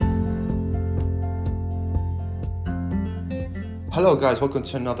Hello guys, welcome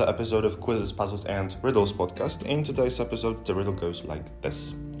to another episode of Quizzes, Puzzles and Riddles podcast. In today's episode, the riddle goes like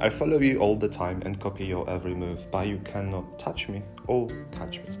this. I follow you all the time and copy your every move, but you cannot touch me or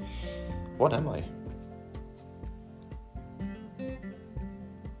catch me. What am I?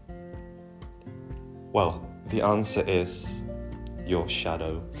 Well, the answer is your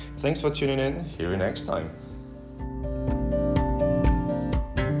shadow. Thanks for tuning in. See you next time.